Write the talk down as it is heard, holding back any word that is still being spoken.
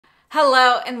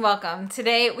Hello and welcome.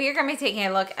 Today we are going to be taking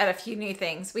a look at a few new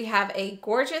things. We have a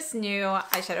gorgeous new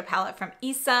eyeshadow palette from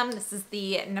ESUM. This is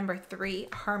the number 3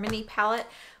 Harmony palette.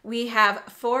 We have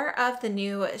 4 of the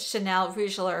new Chanel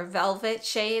Rouge Allure Velvet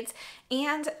shades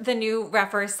and the new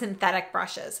Rephr synthetic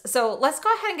brushes. So let's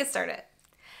go ahead and get started.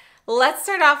 Let's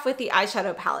start off with the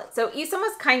eyeshadow palette. So ESUM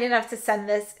was kind enough to send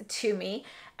this to me.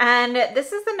 And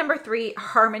this is the number 3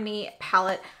 Harmony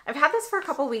palette. I've had this for a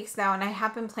couple weeks now and I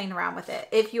have been playing around with it.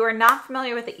 If you are not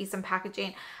familiar with the ESUM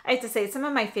packaging, I have to say it's some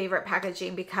of my favorite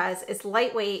packaging because it's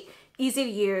lightweight, easy to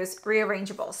use,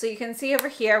 rearrangeable. So you can see over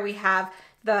here we have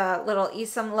the little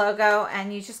ESUM logo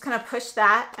and you just kind of push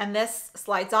that and this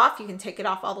slides off. You can take it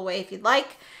off all the way if you'd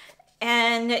like.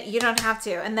 And you don't have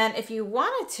to. And then if you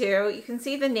wanted to, you can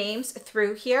see the names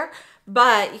through here,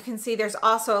 but you can see there's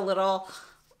also a little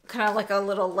kind of like a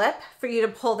little lip for you to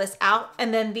pull this out.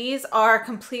 And then these are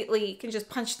completely, you can just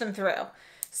punch them through.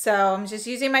 So I'm just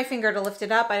using my finger to lift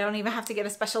it up. I don't even have to get a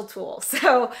special tool.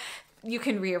 So you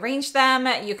can rearrange them.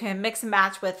 You can mix and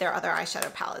match with their other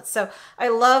eyeshadow palettes. So I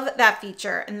love that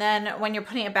feature. And then when you're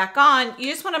putting it back on,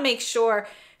 you just want to make sure,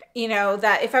 you know,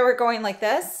 that if I were going like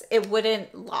this, it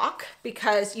wouldn't lock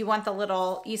because you want the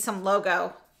little ESUM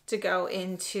logo to go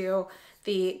into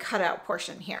the cutout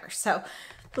portion here. So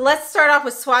let's start off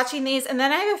with swatching these, and then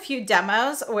I have a few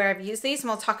demos where I've used these and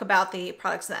we'll talk about the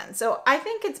products then. So I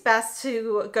think it's best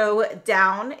to go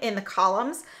down in the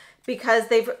columns because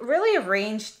they've really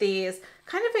arranged these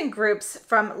kind of in groups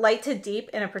from light to deep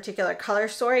in a particular color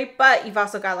story, but you've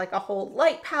also got like a whole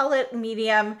light palette,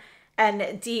 medium,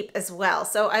 and deep as well.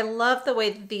 So I love the way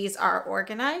that these are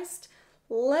organized.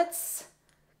 Let's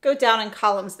go down in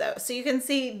columns though. So you can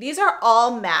see these are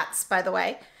all mattes, by the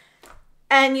way.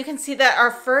 And you can see that our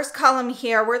first column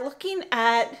here, we're looking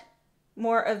at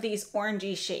more of these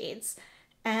orangey shades.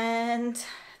 And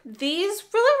these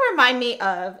really remind me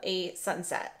of a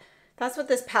sunset. That's what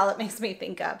this palette makes me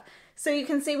think of. So you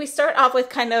can see we start off with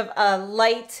kind of a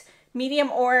light,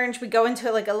 medium orange. We go into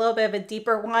like a little bit of a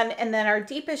deeper one. And then our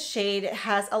deepest shade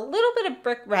has a little bit of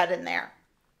brick red in there.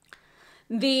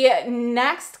 The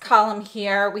next column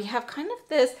here, we have kind of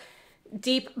this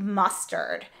deep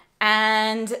mustard.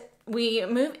 And we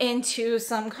move into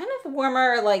some kind of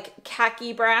warmer like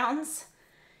khaki browns,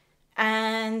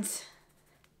 and you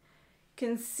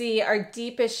can see our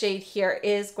deepest shade here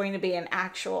is going to be an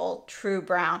actual true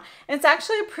brown. And it's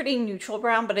actually a pretty neutral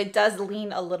brown, but it does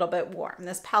lean a little bit warm.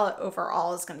 This palette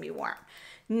overall is going to be warm.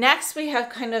 Next, we have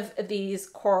kind of these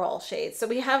coral shades. So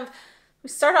we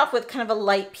start off with kind of a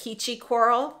light peachy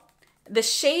coral. The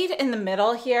shade in the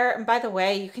middle here, and by the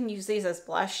way, you can use these as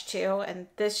blush too, and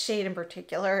this shade in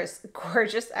particular is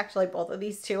gorgeous. Actually, both of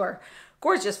these two are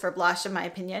gorgeous for blush in my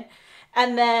opinion.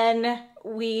 And then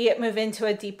we move into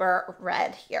a deeper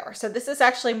red here. So this is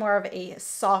actually more of a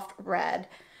soft red.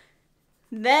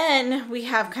 Then we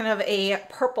have kind of a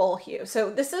purple hue.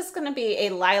 So this is going to be a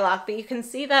lilac, but you can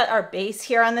see that our base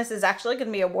here on this is actually going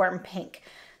to be a warm pink.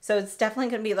 So it's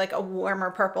definitely going to be like a warmer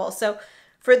purple. So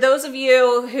for those of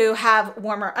you who have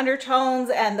warmer undertones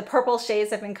and the purple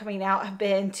shades that have been coming out have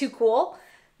been too cool,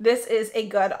 this is a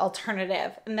good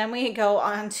alternative. And then we go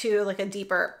on to like a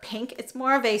deeper pink. It's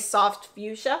more of a soft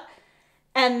fuchsia.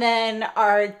 And then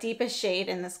our deepest shade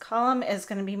in this column is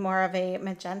going to be more of a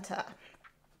magenta.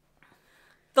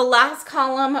 The last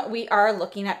column, we are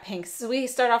looking at pinks. So we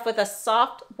start off with a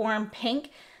soft, warm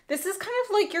pink. This is kind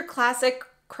of like your classic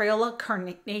Crayola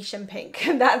carnation pink.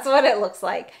 That's what it looks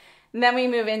like. And then we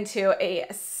move into a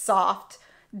soft,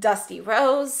 dusty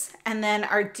rose. And then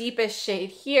our deepest shade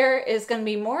here is going to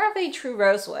be more of a true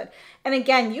rosewood. And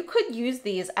again, you could use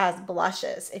these as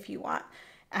blushes if you want.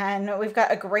 And we've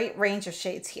got a great range of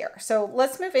shades here. So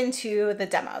let's move into the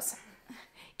demos.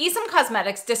 ESUM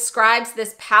Cosmetics describes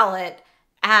this palette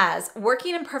as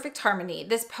working in perfect harmony.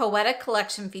 This poetic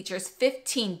collection features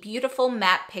 15 beautiful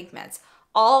matte pigments,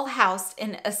 all housed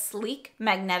in a sleek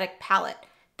magnetic palette.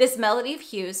 This melody of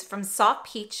hues from soft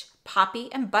peach, poppy,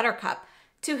 and buttercup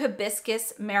to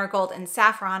hibiscus, marigold, and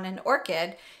saffron and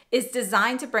orchid is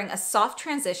designed to bring a soft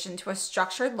transition to a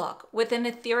structured look with an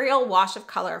ethereal wash of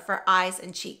color for eyes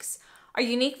and cheeks. Our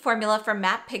unique formula for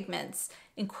matte pigments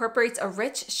incorporates a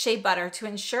rich shea butter to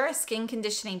ensure a skin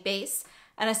conditioning base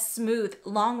and a smooth,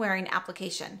 long-wearing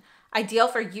application, ideal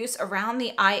for use around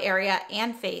the eye area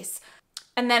and face.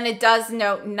 And then it does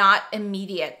note not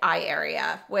immediate eye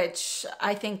area, which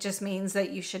I think just means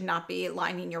that you should not be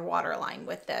lining your waterline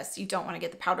with this. You don't want to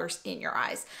get the powders in your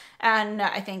eyes. And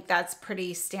I think that's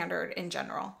pretty standard in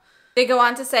general. They go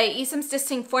on to say, ESUM's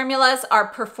distinct formulas are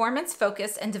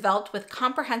performance-focused and developed with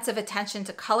comprehensive attention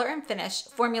to color and finish,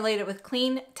 formulated with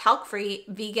clean, talc-free,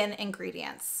 vegan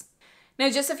ingredients. Now,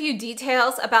 just a few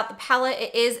details about the palette.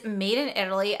 It is made in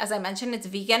Italy. As I mentioned, it's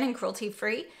vegan and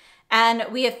cruelty-free, and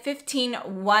we have 15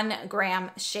 1-gram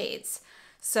shades.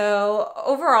 So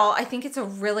overall, I think it's a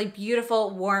really beautiful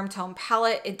warm tone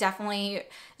palette. It definitely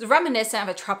is reminiscent of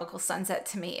a tropical sunset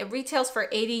to me. It retails for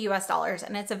 $80 US,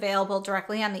 and it's available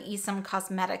directly on the ESUM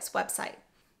Cosmetics website.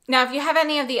 Now, if you have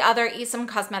any of the other ESUM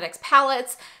Cosmetics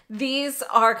palettes, these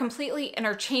are completely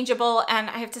interchangeable, and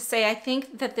I have to say, I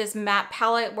think that this matte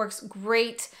palette works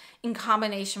great in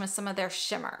combination with some of their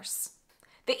shimmers.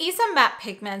 The ESUM matte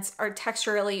pigments are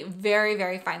texturally very,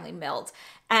 very finely milled,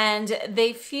 and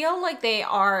they feel like they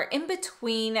are in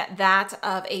between that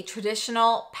of a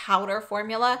traditional powder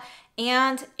formula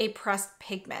and a pressed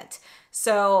pigment.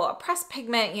 So a pressed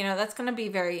pigment, you know, that's going to be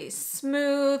very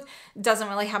smooth, doesn't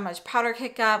really have much powder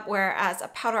kick-up, whereas a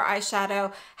powder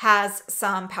eyeshadow has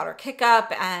some powder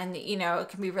kick-up and, you know, it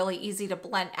can be really easy to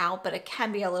blend out, but it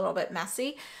can be a little bit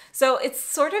messy. So it's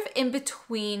sort of in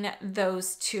between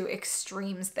those two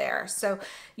extremes there. So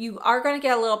you are going to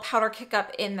get a little powder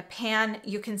kick-up in the pan.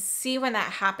 You can see when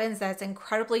that happens that it's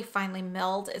incredibly finely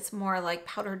milled. It's more like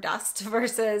powder dust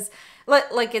versus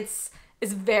like it's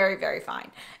very, very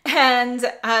fine. And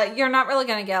you're not really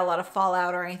going to get a lot of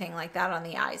fallout or anything like that on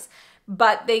the eyes.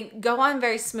 But they go on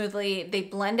very smoothly, they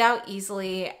blend out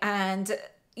easily, and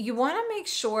you want to make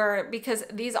sure, because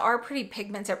these are pretty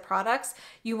pigmented products,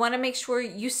 you want to make sure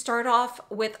you start off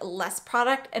with less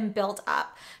product and build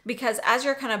up. Because as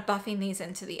you're kind of buffing these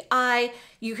into the eye,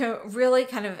 you can really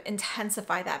kind of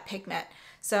intensify that pigment.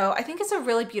 So I think it's a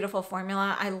really beautiful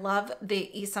formula. I love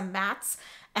the ESUM mattes.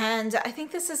 And I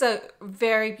think this is a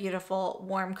very beautiful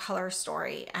warm color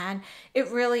story, and it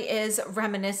really is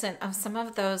reminiscent of some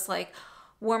of those like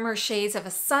warmer shades of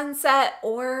a sunset,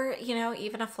 or, you know,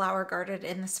 even a flower garden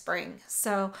in the spring.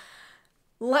 So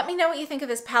let me know what you think of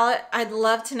this palette. I'd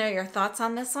love to know your thoughts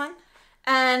on this one.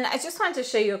 And I just wanted to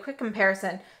show you a quick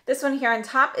comparison. This one here on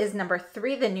top is number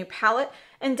 3, the new palette.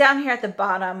 And down here at the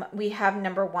bottom, we have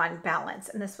number 1, Balance.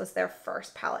 And this was their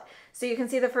first palette. So you can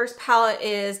see the first palette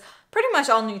is pretty much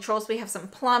all neutrals. We have some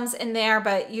plums in there,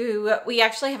 but we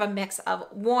actually have a mix of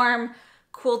warm,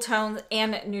 cool tones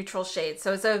and neutral shades.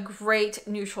 So it's a great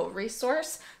neutral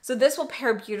resource. So this will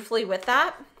pair beautifully with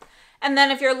that. And then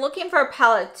if you're looking for a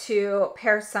palette to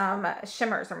pair some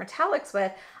shimmers or metallics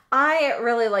with, I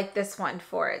really like this one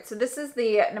for it. So this is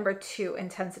the number 2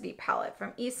 Intensity palette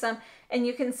from ESUM. And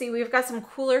you can see we've got some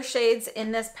cooler shades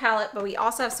in this palette, but we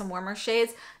also have some warmer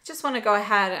shades. Just want to go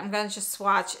ahead, I'm going to just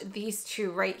swatch these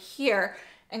two right here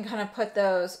and kind of put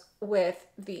those with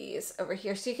these over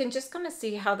here. So you can just kind of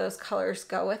see how those colors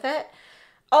go with it.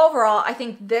 Overall, I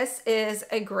think this is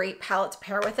a great palette to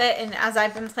pair with it. And as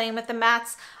I've been playing with the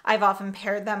mattes, I've often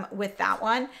paired them with that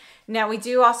one. Now we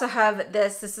do also have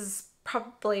this. This is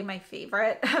probably my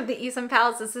favorite of the ESUM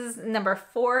palettes. This is number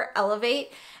 4,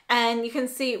 Elevate. And you can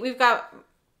see we've got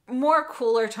more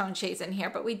cooler tone shades in here,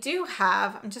 but we do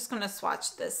have, I'm just going to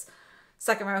swatch this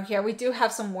second row here. We do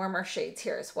have some warmer shades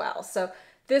here as well. So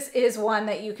this is one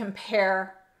that you can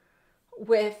pair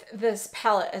with this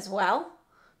palette as well.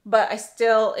 But I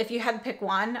still, if you had to pick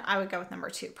one, I would go with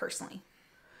number 2 personally.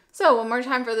 So one more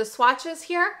time for the swatches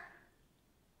here.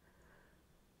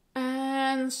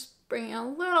 And bring it a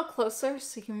little closer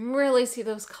so you can really see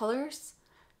those colors.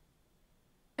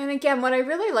 And again, what I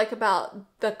really like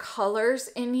about the colors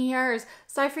in here is,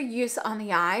 aside for use on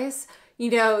the eyes,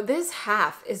 you know, this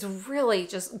half is really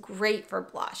just great for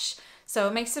blush. So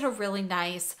it makes it a really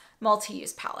nice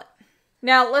multi-use palette.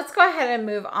 Now let's go ahead and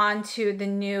move on to the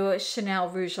new Chanel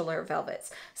Rouge Allure Velvets.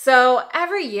 So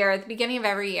every year, at the beginning of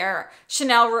every year,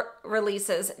 Chanel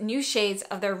releases new shades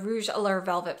of their Rouge Allure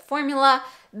Velvet formula.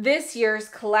 This year's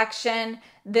collection,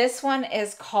 this one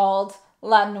is called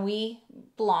La Nuit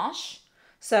Blanche.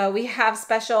 So we have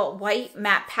special white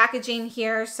matte packaging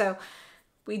here. So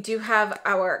we do have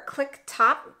our click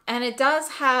top, and it does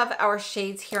have our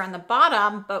shades here on the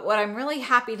bottom, but what I'm really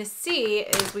happy to see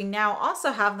is we now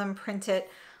also have them printed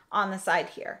on the side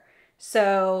here.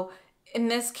 So in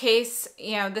this case,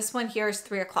 you know, this one here is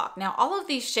 3 o'clock. Now all of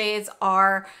these shades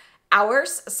are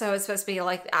hours, so it's supposed to be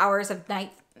like hours of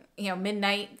night, you know,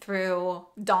 midnight through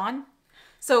dawn.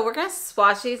 So we're gonna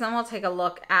swatch these and we'll take a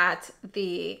look at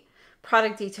the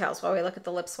product details while we look at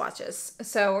the lip swatches.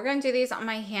 So we're going to do these on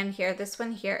my hand here. This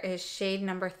one here is shade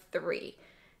number 3.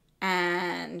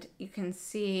 And you can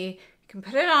see, you can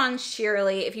put it on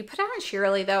sheerly. If you put it on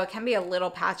sheerly though, it can be a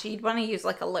little patchy. You'd want to use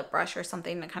like a lip brush or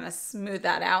something to kind of smooth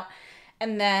that out.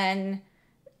 And then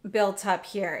built up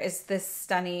here is this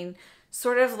stunning,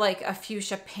 sort of like a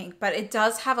fuchsia pink, but it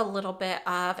does have a little bit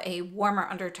of a warmer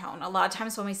undertone. A lot of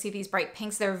times when we see these bright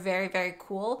pinks, they're very, very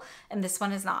cool, and this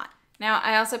one is not. Now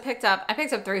I also picked up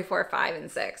 3, 4, 5, and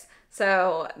 6.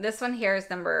 So this one here is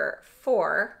number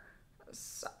 4.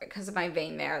 Sorry, because of my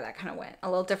vein there, that kind of went a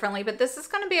little differently, but this is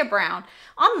going to be a brown.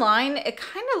 Online, it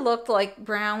kind of looked like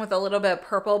brown with a little bit of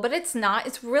purple, but it's not.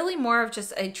 It's really more of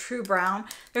just a true brown.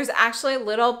 There's actually a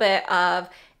little bit of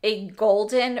a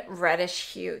golden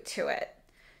reddish hue to it.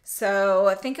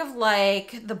 So think of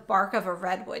like the bark of a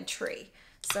redwood tree.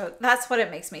 So that's what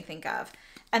it makes me think of.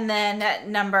 And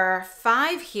then number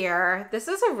 5 here, this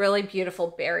is a really beautiful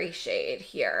berry shade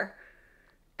here.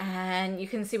 And you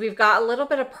can see we've got a little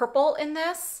bit of purple in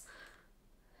this,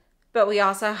 but we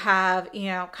also have, you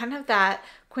know, kind of that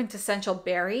quintessential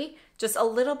berry, just a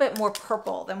little bit more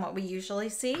purple than what we usually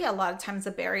see. A lot of times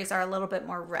the berries are a little bit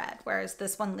more red, whereas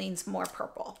this one leans more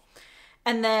purple.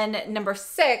 And then number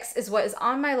 6 is what is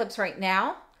on my lips right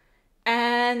now.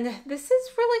 And this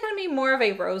is really going to be more of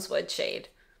a rosewood shade.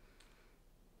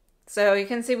 So you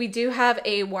can see we do have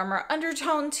a warmer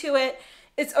undertone to it.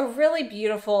 It's a really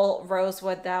beautiful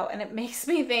rosewood though, and it makes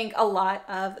me think a lot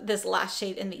of this last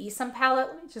shade in the ESUM palette.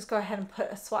 Let me just go ahead and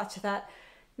put a swatch of that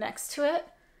next to it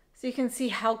so you can see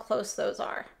how close those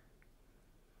are.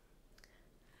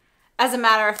 As a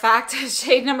matter of fact,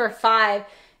 shade number 5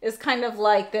 is kind of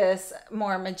like this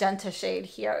more magenta shade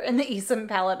here in the ESUM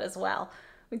palette as well.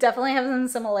 We definitely have some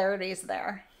similarities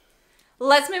there.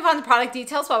 Let's move on to product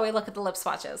details while we look at the lip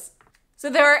swatches. So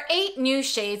there are 8 new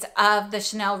shades of the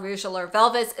Chanel Rouge Allure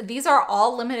Velvets. These are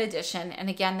all limited edition.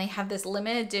 And again, they have this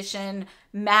limited edition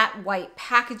matte white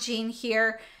packaging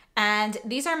here. And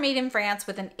these are made in France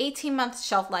with an 18-month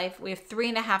shelf life. We have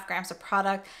 3.5 grams of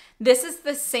product. This is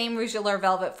the same Rouge Allure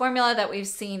Velvet formula that we've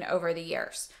seen over the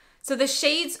years. So the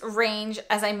shades range,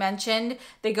 as I mentioned,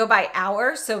 they go by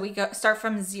hour. So we start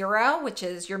from 0, which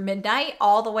is your midnight,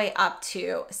 all the way up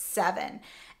to 7.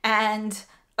 And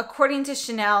according to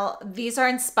Chanel, these are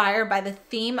inspired by the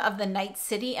theme of the night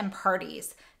city and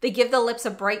parties. They give the lips a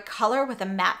bright color with a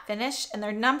matte finish, and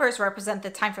their numbers represent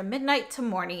the time from midnight to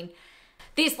morning.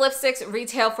 These lipsticks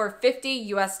retail for $50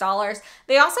 US.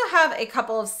 They also have a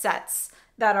couple of sets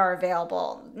that are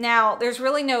available. Now, there's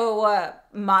really no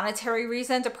monetary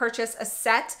reason to purchase a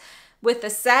set. With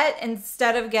the set,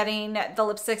 instead of getting the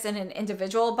lipsticks in an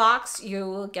individual box, you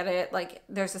will get it like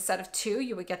there's a set of 2,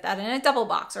 you would get that in a double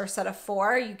box, or a set of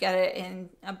 4, you get it in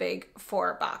a big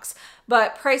 4 box.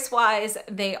 But price-wise,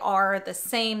 they are the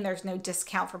same. There's no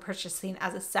discount for purchasing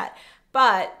as a set,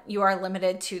 but you are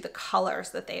limited to the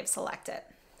colors that they have selected.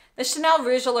 The Chanel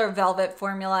Rouge Allure Velvet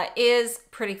formula is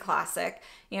pretty classic.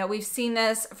 You know, we've seen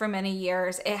this for many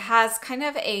years. It has kind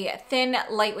of a thin,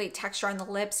 lightweight texture on the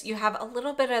lips. You have a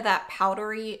little bit of that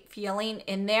powdery feeling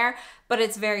in there, but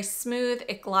it's very smooth.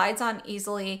 It glides on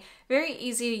easily, very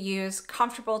easy to use,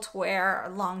 comfortable to wear a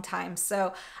long time.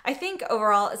 So I think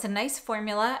overall it's a nice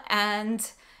formula, and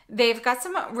they've got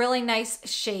some really nice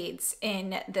shades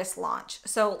in this launch.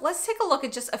 So let's take a look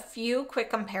at just a few quick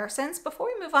comparisons before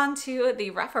we move on to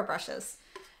the Rephr brushes.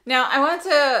 Now, I wanted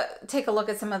to take a look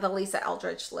at some of the Lisa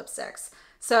Eldridge lipsticks.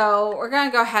 So we're going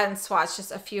to go ahead and swatch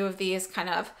just a few of these kind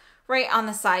of right on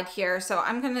the side here. So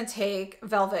I'm going to take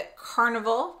Velvet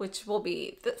Carnival, which will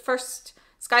be the first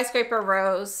Skyscraper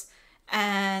Rose.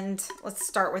 And let's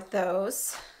start with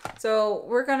those. So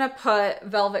we're going to put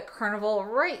Velvet Carnival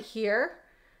right here.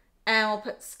 And we'll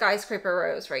put Skyscraper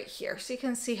Rose right here. So you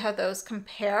can see how those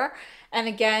compare. And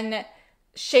again,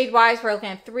 shade-wise, we're looking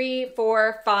at 3,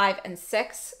 4, 5, and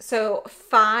 6. So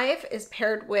 5 is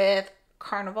paired with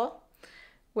Carnival,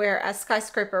 whereas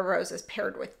Skyscraper Rose is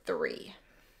paired with 3.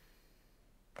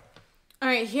 All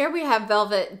right, here we have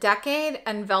Velvet Decade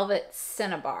and Velvet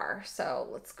Cinnabar. So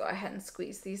let's go ahead and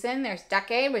squeeze these in. There's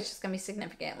Decade, which is going to be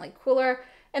significantly cooler,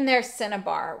 and there's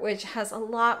Cinnabar, which has a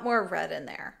lot more red in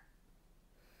there.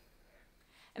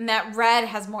 And that red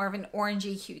has more of an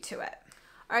orangey hue to it.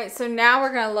 All right, so now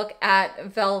we're gonna look at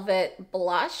Velvet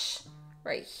Blush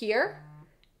right here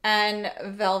and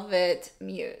Velvet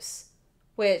Muse,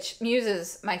 which Muse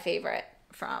is my favorite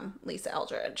from Lisa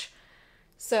Eldridge.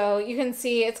 So you can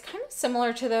see it's kind of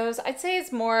similar to those. I'd say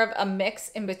it's more of a mix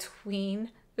in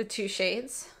between the 2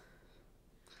 shades.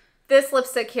 This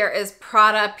lipstick here is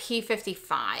Prada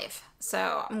P55.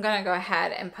 So I'm gonna go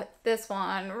ahead and put this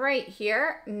one right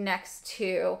here next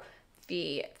to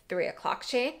the 3 o'clock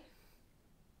shade.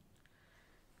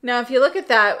 Now, if you look at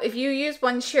that, if you use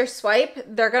one sheer swipe,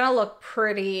 they're gonna look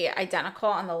pretty identical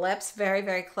on the lips, very,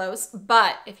 very close.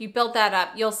 But if you build that up,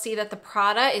 you'll see that the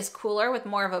Prada is cooler with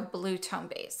more of a blue tone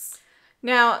base.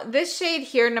 Now, this shade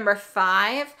here, number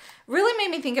 5, really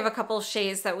made me think of a couple of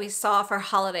shades that we saw for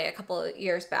holiday a couple of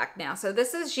years back now. So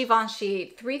this is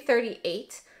Givenchy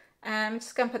 338, And I'm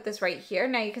just gonna put this right here.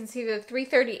 Now you can see the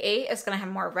 338 is gonna have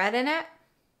more red in it.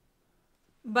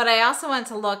 But I also want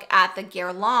to look at the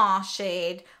Guerlain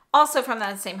shade, also from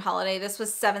that same holiday. This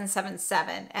was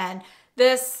 777. And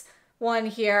this one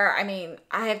here, I mean,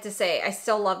 I have to say, I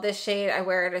still love this shade. I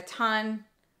wear it a ton.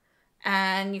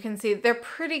 And you can see they're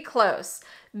pretty close.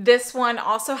 This one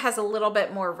also has a little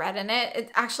bit more red in it.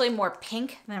 It's actually more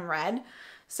pink than red.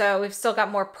 So we've still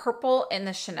got more purple in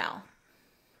the Chanel.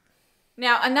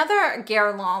 Now another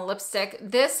Guerlain lipstick,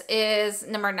 this is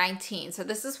number 19. So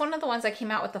this is one of the ones that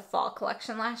came out with the fall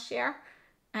collection last year.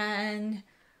 And you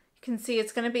can see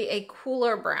it's gonna be a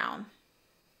cooler brown.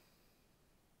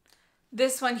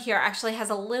 This one here actually has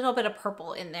a little bit of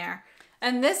purple in there.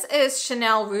 And this is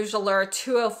Chanel Rouge Allure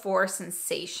 204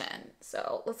 Sensation.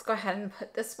 So let's go ahead and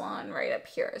put this one right up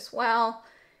here as well.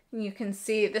 And you can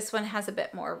see this one has a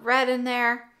bit more red in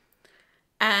there.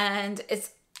 And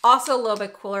it's also a little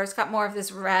bit cooler. It's got more of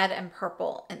this red and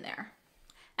purple in there.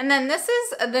 And then this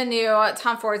is the new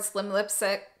Tom Ford Slim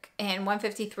Lipstick in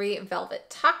 153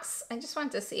 Velvet Tux. I just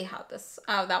wanted to see how this,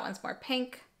 oh, that one's more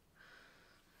pink.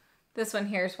 This one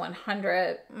here is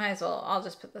 100. Might as well, I'll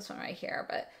just put this one right here,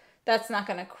 but that's not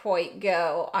gonna quite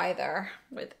go either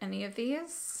with any of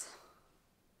these.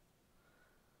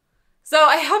 So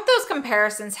I hope those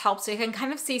comparisons help so you can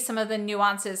kind of see some of the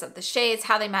nuances of the shades,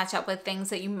 how they match up with things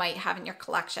that you might have in your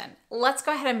collection. Let's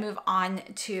go ahead and move on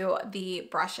to the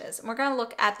brushes. And we're gonna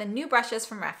look at the new brushes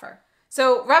from Rephr.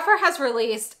 So Rephr has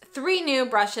released 3 new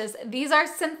brushes. These are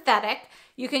synthetic.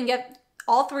 You can get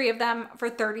all 3 of them for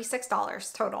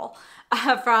 $36 total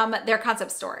from their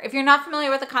concept store. If you're not familiar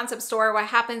with the concept store, what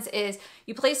happens is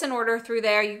you place an order through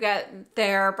there, you get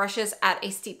their brushes at a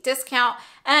steep discount,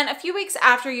 and a few weeks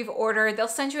after you've ordered, they'll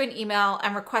send you an email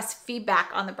and request feedback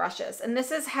on the brushes. And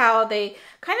this is how they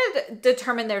kind of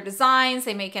determine their designs,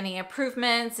 they make any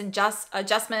improvements and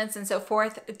adjustments and so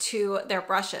forth to their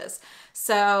brushes.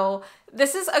 So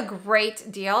this is a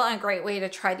great deal and a great way to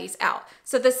try these out.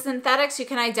 So the synthetics, you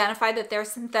can identify that they're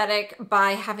synthetic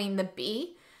by having the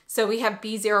B. So we have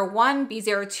B01,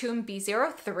 B02, and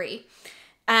B03.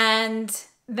 And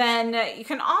then you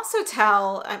can also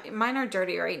tell, I mean, mine are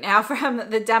dirty right now from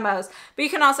the demos, but you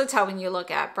can also tell when you look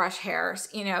at brush hairs,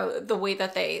 you know, the way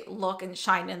that they look and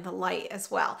shine in the light as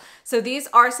well. So these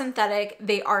are synthetic.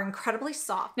 They are incredibly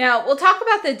soft. Now we'll talk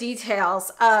about the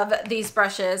details of these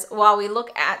brushes while we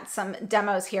look at some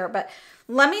demos here, but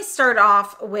let me start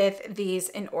off with these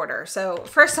in order. So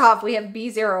first off, we have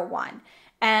B01.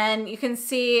 And you can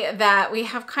see that we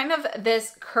have kind of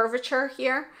this curvature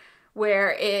here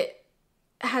where it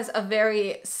has a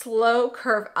very slow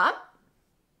curve up.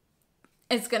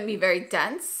 It's going to be very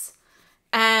dense.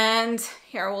 And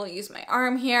here we'll use my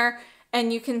arm here.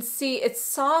 And you can see it's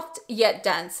soft yet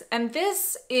dense. And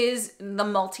this is the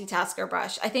multitasker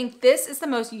brush. I think this is the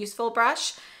most useful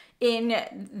brush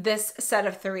in this set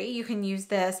of 3. You can use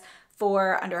this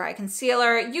for under eye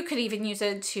concealer. You could even use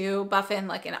it to buff in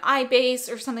like an eye base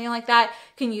or something like that.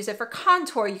 You can use it for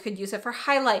contour. You could use it for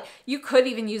highlight. You could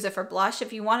even use it for blush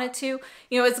if you wanted to.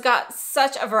 You know, it's got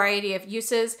such a variety of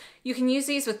uses. You can use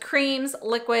these with creams,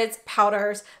 liquids,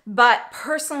 powders, but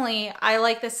personally, I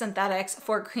like the synthetics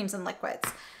for creams and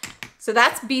liquids. So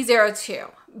that's B02.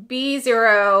 That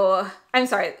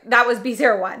was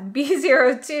B01.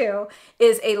 B02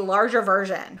 is a larger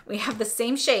version. We have the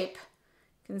same shape.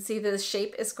 You can see the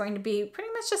shape is going to be pretty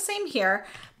much the same here,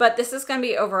 but this is going to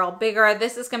be overall bigger.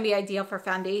 This is going to be ideal for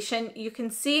foundation. You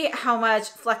can see how much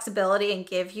flexibility and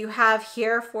give you have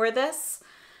here for this.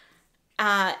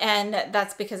 And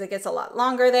that's because it gets a lot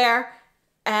longer there.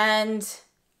 And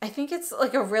I think it's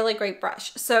like a really great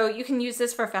brush. So you can use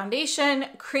this for foundation,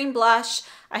 cream blush.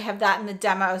 I have that in the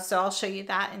demo, so I'll show you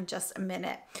that in just a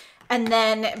minute. And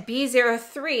then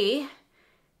B03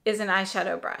 is an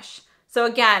eyeshadow brush. So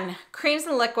again, creams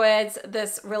and liquids,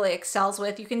 this really excels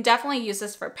with. You can definitely use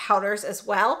this for powders as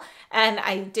well. And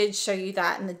I did show you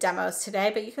that in the demos today,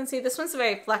 but you can see this one's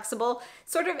very flexible,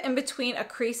 sort of in between a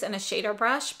crease and a shader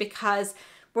brush because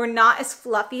we're not as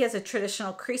fluffy as a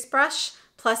traditional crease brush.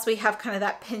 Plus we have kind of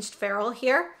that pinched ferrule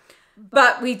here,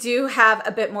 but we do have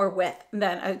a bit more width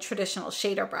than a traditional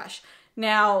shader brush.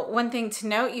 Now, one thing to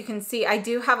note, you can see I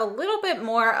do have a little bit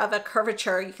more of a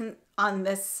curvature on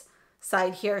this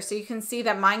side here. So you can see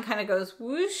that mine kind of goes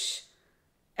whoosh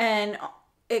and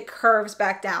it curves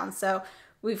back down. So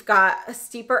we've got a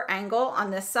steeper angle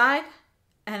on this side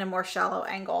and a more shallow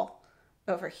angle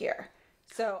over here.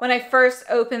 So when I first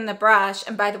opened the brush,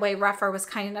 and by the way, Rephr was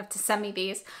kind enough to send me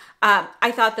these,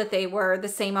 I thought that they were the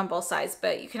same on both sides,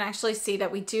 but you can actually see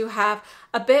that we do have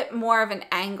a bit more of an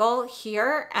angle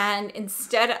here. And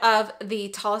instead of the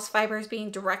tallest fibers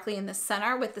being directly in the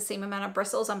center with the same amount of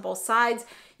bristles on both sides,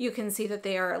 you can see that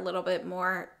they are a little bit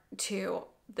more to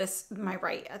my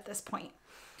right at this point.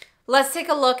 Let's take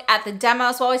a look at the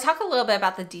demos while we talk a little bit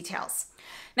about the details.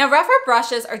 Now, Rephr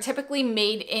brushes are typically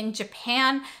made in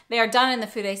Japan. They are done in the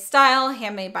fude style,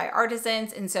 handmade by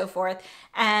artisans and so forth.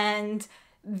 And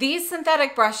these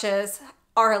synthetic brushes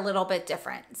are a little bit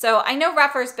different. So I know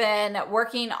Rephr's been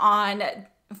working on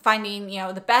finding,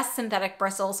 the best synthetic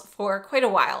bristles for quite a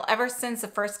while, ever since the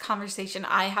first conversation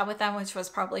I had with them, which was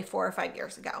probably 4 or 5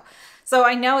 years ago. So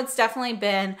I know it's definitely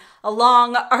been a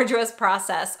long, arduous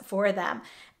process for them.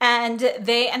 And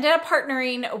they ended up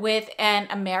partnering with an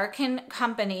American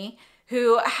company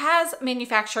who has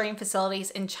manufacturing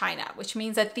facilities in China, which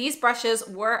means that these brushes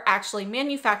were actually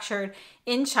manufactured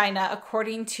in China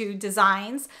according to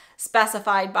designs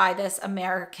specified by this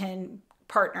American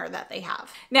partner that they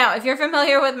have. Now, if you're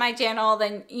familiar with my channel,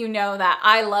 then you know that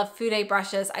I love fude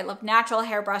brushes. I love natural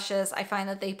hair brushes. I find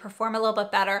that they perform a little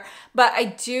bit better, but I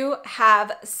do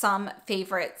have some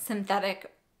favorite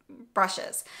synthetic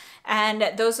brushes.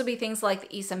 And those would be things like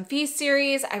the ESUM V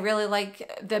series. I really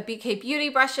like the BK Beauty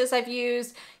brushes I've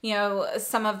used.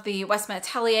 Some of the Westman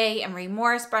Atelier and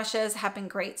Rephr brushes have been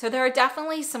great. So there are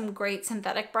definitely some great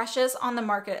synthetic brushes on the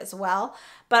market as well,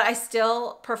 but I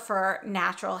still prefer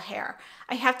natural hair.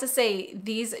 I have to say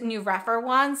these new Rephr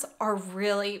ones are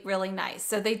really, really nice.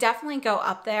 So they definitely go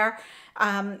up there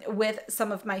with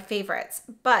some of my favorites.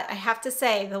 But I have to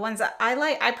say the ones that I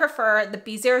like, I prefer the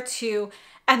B02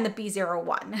 and the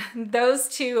B01. Those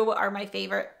two are my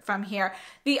favorite from here.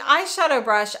 The eyeshadow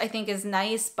brush I think is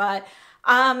nice, but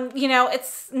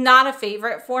it's not a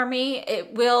favorite for me.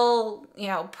 It will,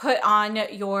 put on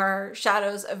your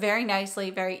shadows very nicely,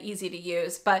 very easy to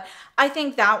use. But I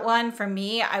think that one for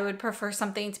me, I would prefer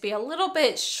something to be a little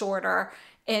bit shorter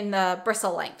in the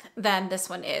bristle length than this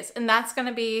one is. And that's going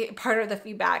to be part of the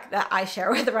feedback that I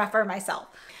share with Rephr myself.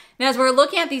 Now, as we're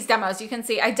looking at these demos, you can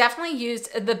see I definitely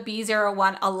used the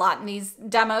B01 a lot in these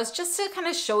demos just to kind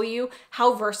of show you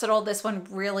how versatile this one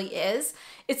really is.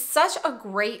 It's such a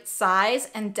great size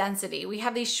and density. We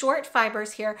have these short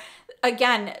fibers here.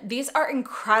 Again, these are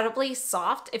incredibly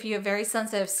soft. If you have very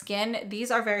sensitive skin,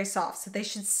 these are very soft, so they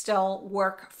should still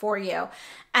work for you.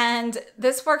 And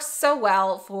this works so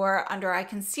well for under eye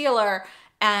concealer.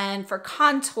 And for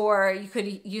contour, you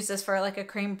could use this for like a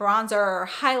cream bronzer or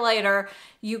highlighter.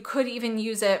 You could even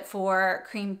use it for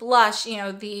cream blush.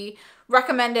 The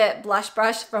recommended blush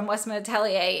brush from Westman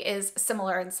Atelier is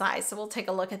similar in size. So we'll take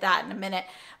a look at that in a minute.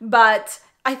 But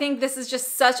I think this is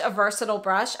just such a versatile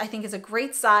brush. I think it's a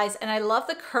great size. And I love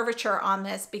the curvature on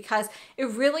this because it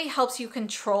really helps you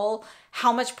control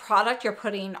how much product you're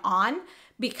putting on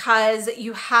because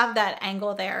you have that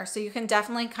angle there. So you can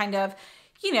definitely kind of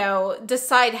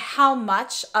decide how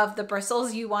much of the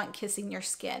bristles you want kissing your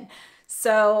skin.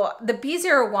 So the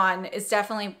B01 is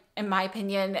definitely, in my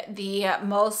opinion, the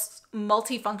most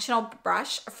multifunctional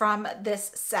brush from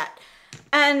this set.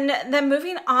 And then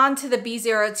moving on to the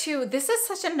B02, this is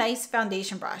such a nice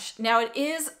foundation brush. Now it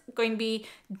is going to be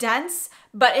dense,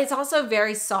 but it's also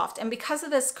very soft. And because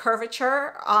of this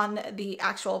curvature on the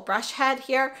actual brush head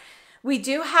here, we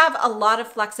do have a lot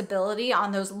of flexibility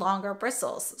on those longer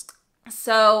bristles.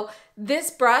 So this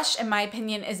brush, in my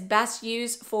opinion, is best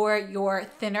used for your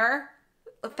thinner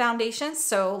foundations.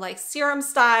 So like serum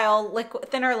style,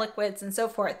 thinner liquids and so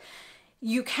forth.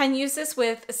 You can use this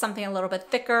with something a little bit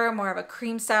thicker, more of a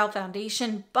cream style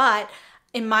foundation. But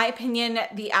in my opinion,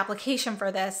 the application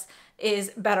for this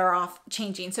is better off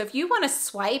changing. So if you want to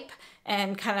swipe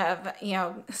and kind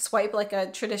of, swipe like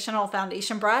a traditional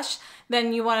foundation brush,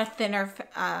 then you want a thinner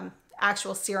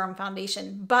actual serum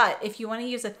foundation. But if you want to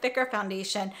use a thicker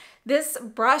foundation, this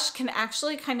brush can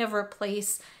actually kind of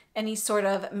replace any sort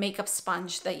of makeup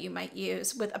sponge that you might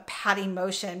use with a patting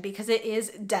motion because it is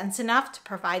dense enough to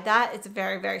provide that. It's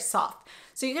very, very soft.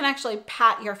 So you can actually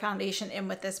pat your foundation in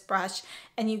with this brush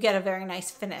and you get a very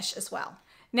nice finish as well.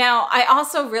 Now, I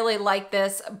also really like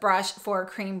this brush for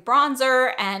cream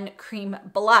bronzer and cream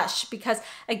blush because,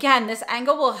 again, this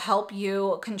angle will help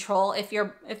you control if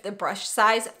the brush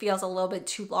size feels a little bit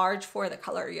too large for the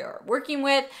color you're working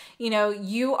with.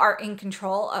 You are in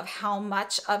control of how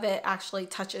much of it actually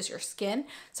touches your skin.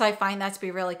 So I find that to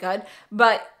be really good.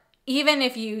 But even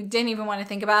if you didn't even want to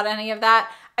think about any of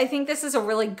that, I think this is a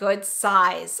really good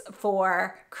size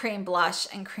for cream blush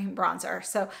and cream bronzer.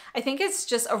 So I think it's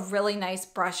just a really nice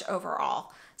brush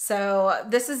overall. So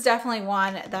this is definitely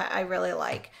one that I really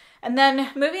like. And then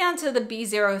moving on to the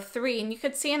B03, and you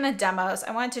could see in the demos,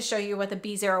 I wanted to show you what the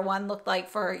B01 looked like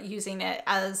for using it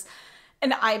as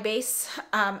an eye base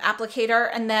applicator.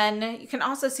 And then you can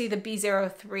also see the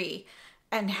B03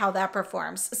 and how that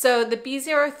performs. So the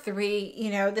B03,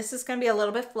 you know, this is going to be a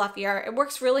little bit fluffier. It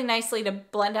works really nicely to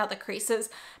blend out the creases,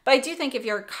 but I do think if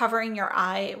you're covering your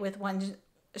eye with one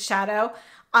shadow,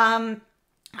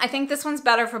 I think this one's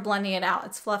better for blending it out.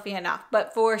 It's fluffy enough,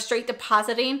 but for straight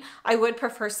depositing, I would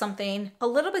prefer something a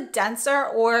little bit denser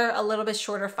or a little bit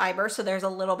shorter fiber, so there's a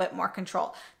little bit more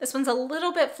control. This one's a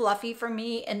little bit fluffy for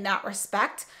me in that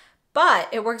respect, but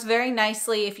it works very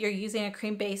nicely if you're using a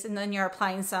cream base and then you're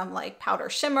applying some like powder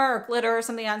shimmer or glitter or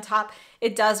something on top.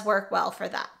 It does work well for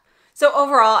that. So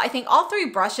overall, I think all three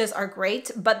brushes are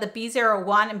great, but the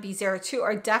B01 and B02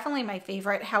 are definitely my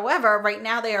favorite. However, right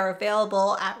now they are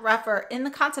available at Rephr in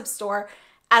the concept store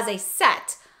as a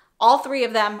set, all three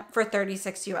of them for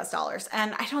 $36 US.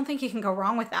 And I don't think you can go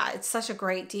wrong with that. It's such a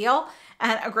great deal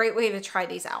and a great way to try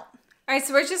these out. All right,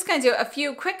 so we're just gonna do a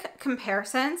few quick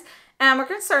comparisons. And we're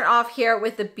gonna start off here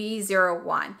with the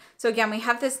B01. So again, we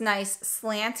have this nice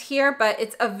slant here, but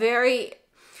it's a very,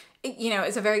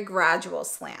 it's a very gradual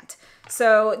slant.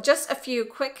 So just a few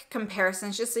quick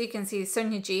comparisons, just so you can see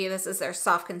Sonia G, this is their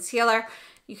soft concealer.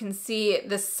 You can see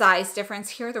the size difference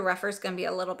here. The Rephr is going to be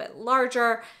a little bit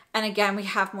larger. And again, we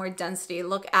have more density.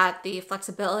 Look at the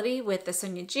flexibility with the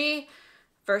Sonia G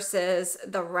versus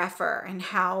the Rephr and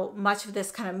how much of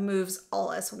this kind of moves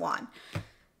all as one.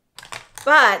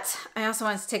 But I also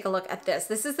wanted to take a look at this.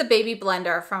 This is the baby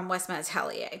blender from Westman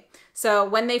Atelier. So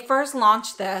when they first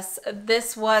launched this,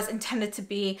 this was intended to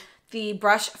be the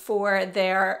brush for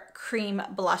their cream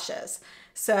blushes.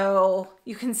 So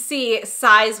you can see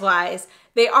size-wise,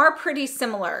 they are pretty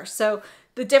similar. So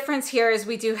the difference here is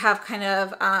we do have kind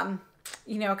of, kind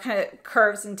of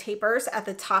curves and tapers at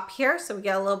the top here. So we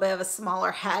get a little bit of a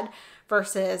smaller head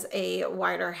versus a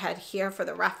wider head here for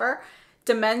the Rephr.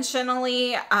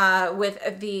 Dimensionally,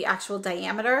 with the actual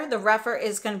diameter, the Rephr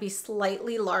is going to be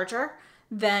slightly larger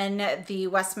than the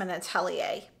Westman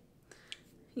Atelier.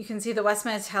 You can see the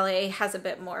Westman Atelier has a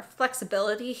bit more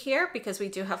flexibility here because we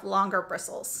do have longer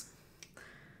bristles.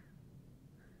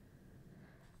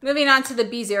 Moving on to the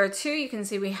B02, you can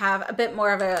see we have a bit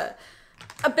more of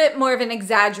an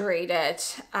exaggerated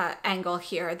angle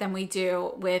here than we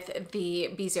do with the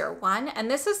B01. And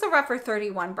this is the Rephr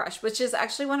 31 brush, which is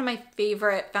actually one of my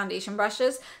favorite foundation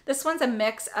brushes. This one's a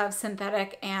mix of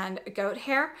synthetic and goat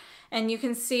hair. And you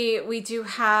can see we do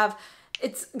have,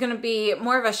 it's gonna be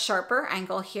more of a sharper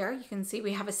angle here. You can see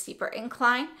we have a steeper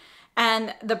incline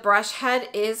and the brush head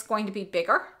is going to be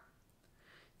bigger.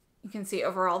 You can see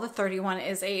overall the 31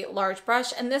 is a large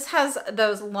brush and this has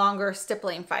those longer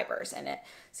stippling fibers in it.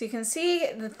 So you can see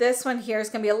that this one here is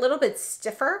gonna be a little bit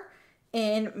stiffer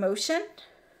in motion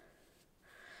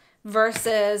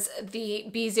versus the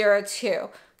B02.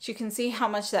 So you can see how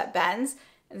much that bends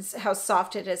and how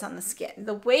soft it is on the skin.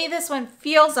 The way this one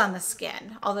feels on the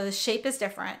skin, although the shape is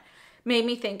different, made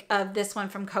me think of this one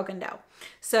from Koh Gen Do.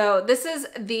 So this is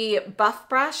the buff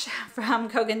brush from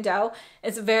Koh Gen Do.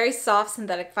 It's very soft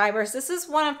synthetic fibers. This is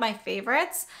one of my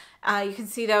favorites. You can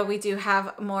see though we do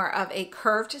have more of a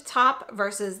curved top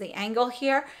versus the angle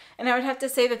here. And I would have to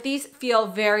say that these feel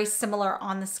very similar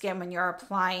on the skin when you're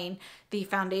applying the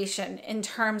foundation in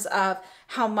terms of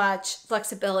how much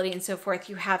flexibility and so forth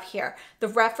you have here. The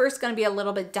Rephr is going to be a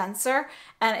little bit denser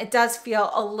and it does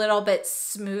feel a little bit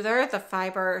smoother. The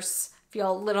fibers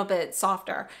feel a little bit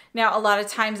softer. Now, a lot of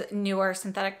times newer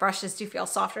synthetic brushes do feel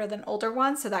softer than older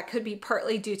ones, so that could be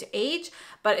partly due to age,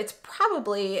 but it's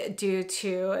probably due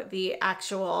to the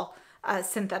actual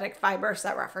synthetic fibers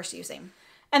that Rephr's using.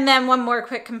 And then one more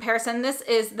quick comparison. This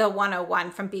is the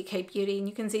 101 from BK Beauty, and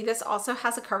you can see this also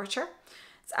has a curvature.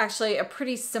 It's actually a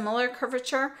pretty similar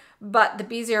curvature, but the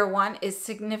B01 is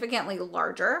significantly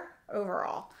larger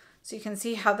overall. So you can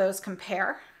see how those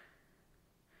compare.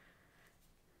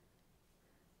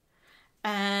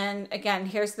 And again,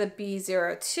 here's the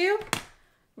B02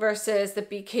 versus the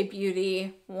BK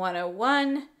Beauty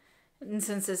 101. And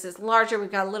since this is larger,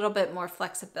 we've got a little bit more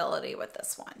flexibility with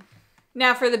this one.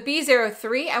 Now for the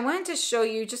B03, I wanted to show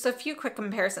you just a few quick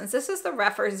comparisons. This is the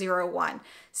Rephr 01.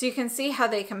 So you can see how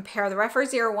they compare. The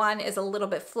Rephr 01 is a little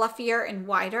bit fluffier and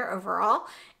wider overall,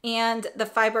 and the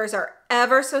fibers are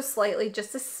ever so slightly,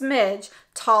 just a smidge,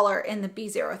 taller in the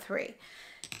B03.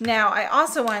 Now, I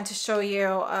also wanted to show you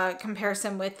a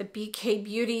comparison with the BK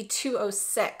Beauty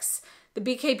 206. The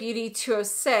BK Beauty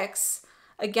 206,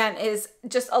 again, is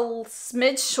just a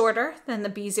smidge shorter than the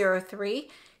B03.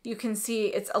 you can see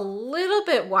it's a little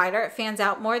bit wider. It fans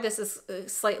out more. This is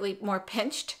slightly more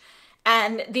pinched.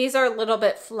 And these are a little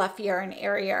bit fluffier and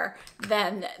airier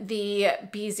than the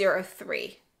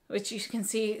B03, which you can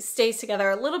see stays together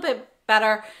a little bit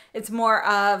better. It's more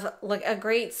of like a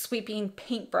great sweeping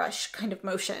paintbrush kind of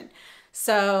motion.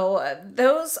 So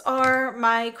those are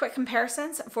my quick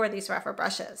comparisons for these Rephr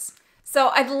brushes. So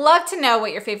I'd love to know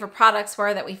what your favorite products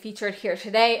were that we featured here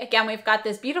today. Again, we've got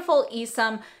this beautiful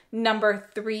ESUM number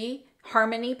 3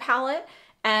 Harmony palette,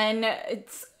 and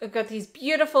it's got these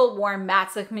beautiful warm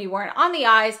mattes that can be worn on the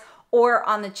eyes or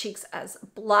on the cheeks as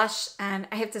blush. And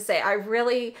I have to say, I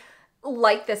really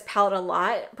like this palette a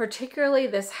lot, particularly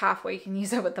this halfway. You can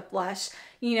use it with the blush.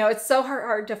 You know, it's so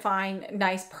hard to find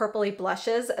nice purpley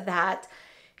blushes that,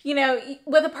 you know,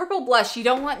 with a purple blush, you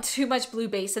don't want too much blue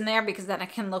base in there because then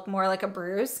it can look more like a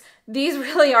bruise. These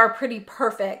really are pretty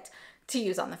perfect to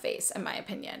use on the face, in my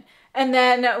opinion. And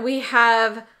then we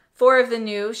have 4 of the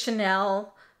new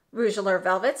Chanel Rouge Allure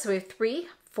Velvet. So we have 3,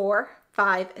 4,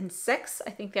 5, and 6. I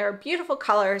think they're beautiful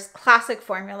colors, classic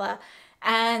formula,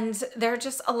 and they're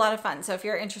just a lot of fun. So if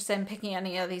you're interested in picking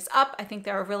any of these up, I think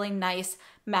they're a really nice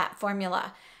matte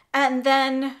formula. And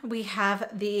then we have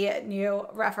the new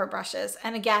Rephr brushes.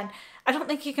 And again, I don't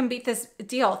think you can beat this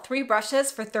deal. 3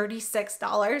 brushes for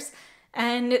 $36.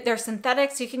 And they're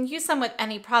synthetics. You can use them with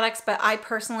any products, but I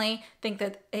personally think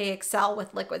that they excel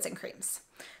with liquids and creams.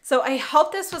 So I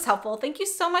hope this was helpful. Thank you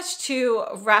so much to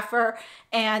Rephr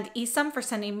and ESUM for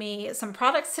sending me some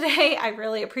products today. I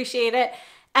really appreciate it.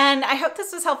 And I hope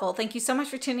this was helpful. Thank you so much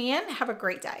for tuning in. Have a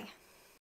great day.